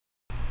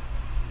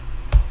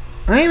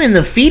I'm in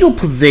the fetal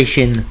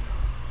position.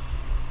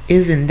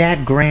 Isn't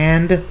that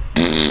grand?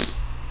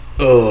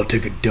 Oh,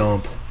 take a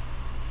dump.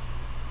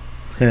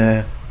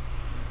 Alright,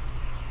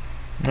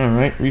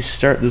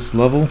 restart this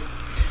level.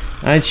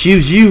 I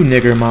choose you,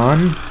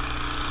 Niggermon.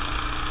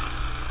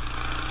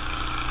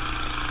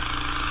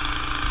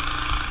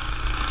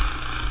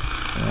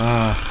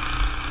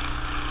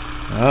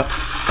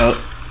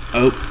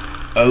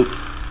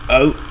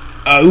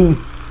 Oh.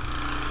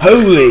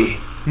 Holy!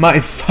 My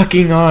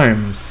fucking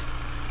arms.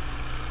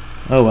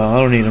 Oh well,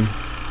 I don't need them.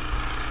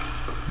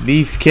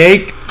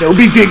 Beefcake? No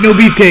beefcake, no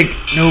beefcake!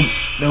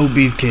 No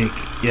beefcake.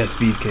 Yes,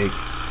 beefcake.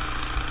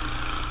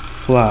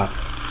 Flop.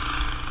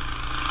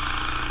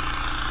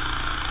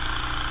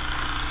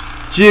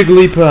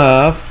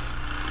 Jigglypuff.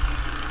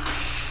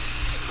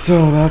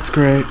 So that's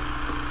great.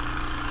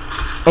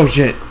 Oh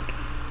shit.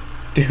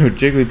 Dude,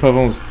 Jigglypuff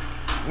almost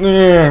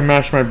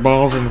mashed my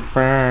balls in the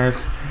face.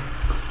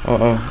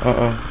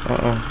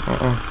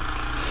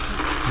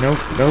 Nope.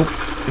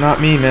 Not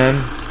me, man.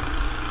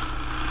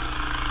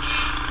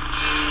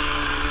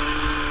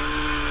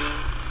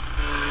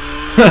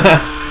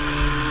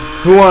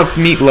 Who wants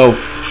meatloaf?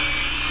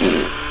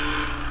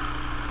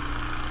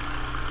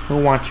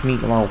 Who wants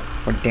meatloaf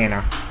for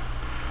dinner?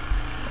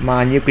 Come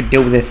on, you could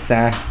do this,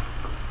 sir.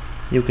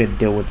 You could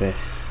do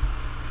this.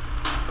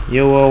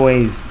 You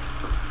always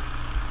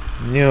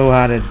knew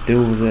how to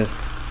do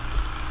this.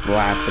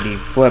 Flappity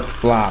flip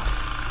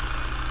flops.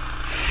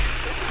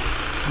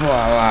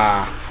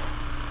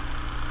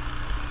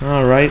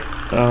 Alright,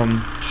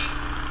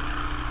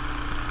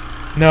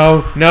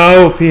 No,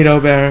 Pedo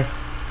Bear.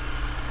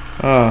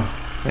 Oh,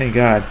 thank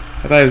God.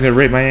 I thought he was gonna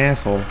rape my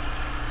asshole.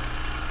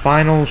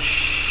 Final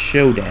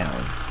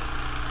showdown.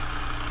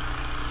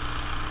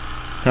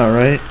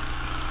 Alright.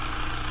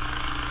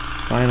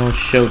 Final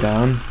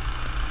showdown.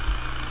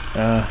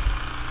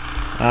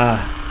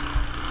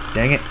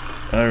 Dang it.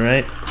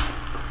 Alright.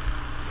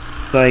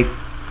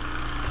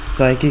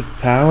 Psychic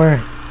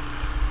power?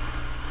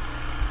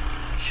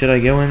 Should I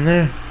go in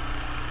there?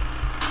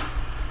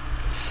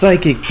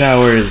 Psychic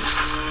powers.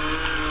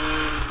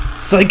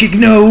 Psychic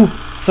no!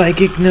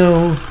 Psychic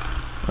no!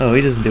 Oh,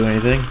 he doesn't do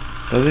anything,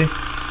 does he?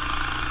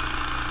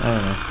 I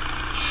don't know.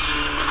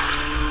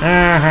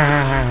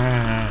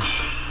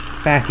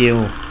 Fuck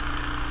you.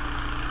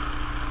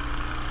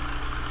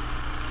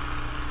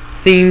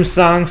 Theme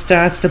song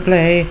starts to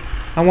play.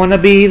 I wanna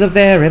be the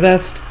very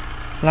best,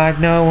 like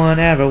no one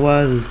ever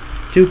was.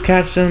 To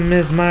catch them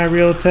is my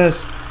real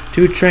test.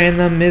 To train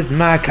them is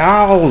my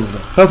cause.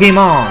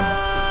 Pokemon.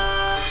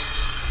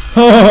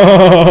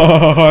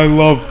 I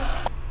love